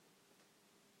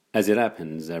As it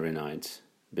happens every night,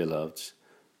 beloveds,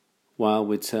 while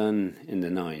we turn in the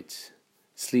night,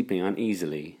 sleeping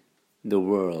uneasily, the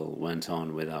world went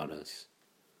on without us.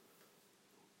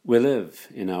 We live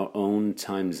in our own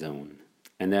time zone,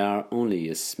 and there are only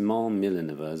a small million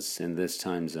of us in this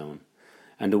time zone,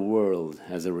 and the world,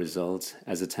 as a result,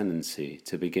 has a tendency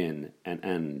to begin and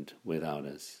end without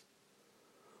us.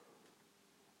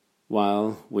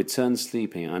 While we turn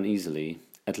sleeping uneasily,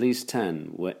 at least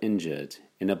 10 were injured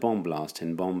in a bomb blast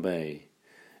in Bombay,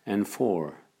 and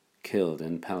 4 killed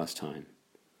in Palestine.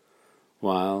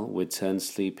 While we turned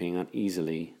sleeping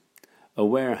uneasily, a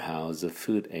warehouse of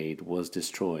food aid was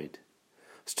destroyed.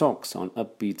 Stocks on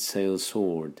upbeat sales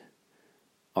soared.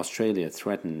 Australia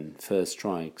threatened first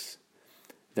strikes.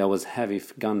 There was heavy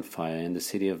gunfire in the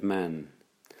city of Man.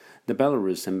 The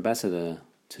Belarus ambassador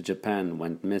to Japan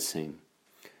went missing.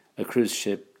 A cruise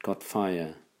ship caught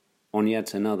fire. On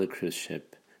yet another cruise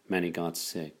ship, many got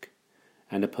sick.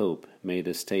 And the Pope made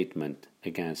a statement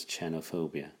against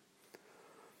xenophobia.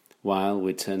 While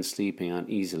we turned sleeping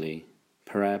uneasily,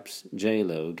 perhaps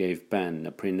J-Lo gave Ben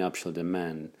a prenuptial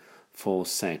demand for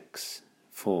sex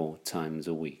 4 times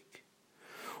a week.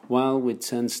 While we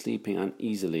turned sleeping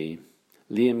uneasily,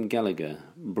 Liam Gallagher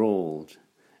brawled,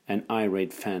 and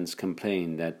irate fans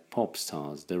complained that pop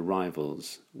stars, the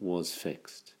rivals, was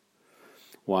fixed.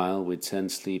 While we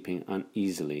turned sleeping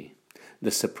uneasily,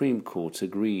 the Supreme Court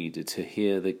agreed to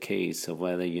hear the case of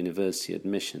whether university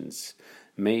admissions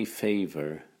may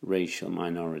favor racial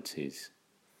minorities.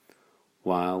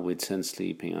 While we turned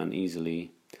sleeping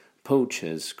uneasily,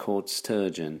 poachers caught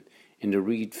sturgeon in the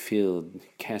reed-filled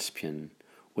Caspian,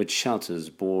 which shelters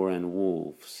boar and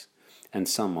wolves, and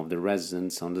some of the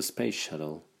residents on the space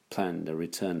shuttle planned a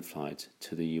return flight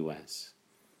to the US.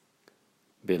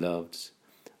 Beloveds,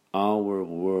 our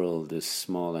world is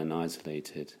small and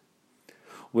isolated.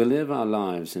 We live our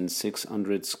lives in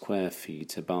 600 square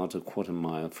feet, about a quarter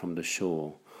mile from the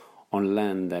shore, on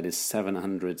land that is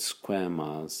 700 square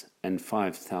miles and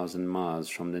 5,000 miles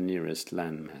from the nearest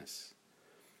landmass.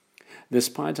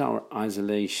 Despite our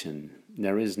isolation,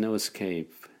 there is no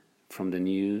escape from the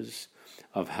news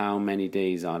of how many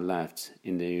days are left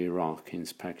in the Iraq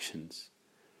inspections.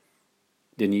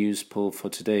 The news poll for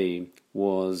today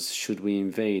was, should we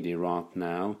invade Iraq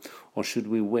now, or should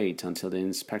we wait until the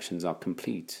inspections are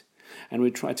complete? And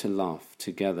we tried to laugh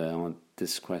together on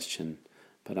this question,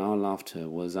 but our laughter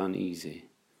was uneasy,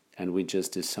 and we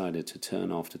just decided to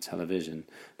turn off the television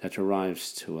that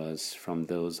arrives to us from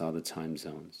those other time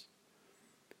zones.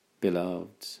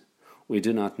 Beloveds, we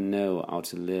do not know how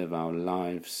to live our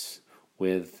lives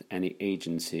with any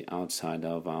agency outside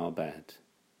of our bed.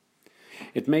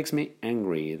 It makes me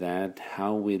angry that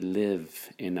how we live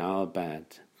in our bed,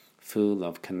 full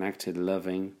of connected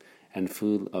loving and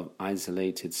full of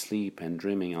isolated sleep and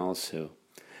dreaming also,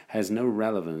 has no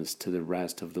relevance to the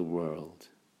rest of the world.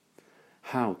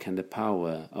 How can the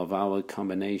power of our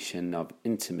combination of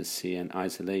intimacy and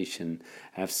isolation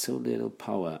have so little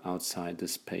power outside the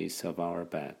space of our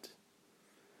bed?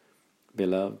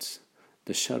 Beloveds,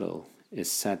 the shuttle is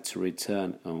set to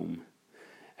return home,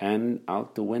 and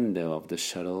out the window of the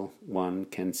shuttle one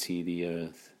can see the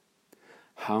earth.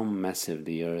 How massive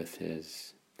the earth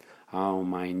is, how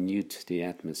minute the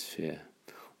atmosphere,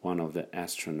 one of the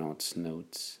astronauts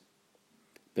notes.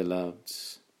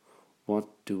 Beloveds, what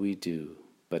do we do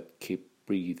but keep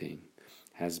breathing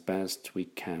as best we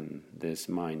can this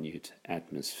minute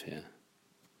atmosphere?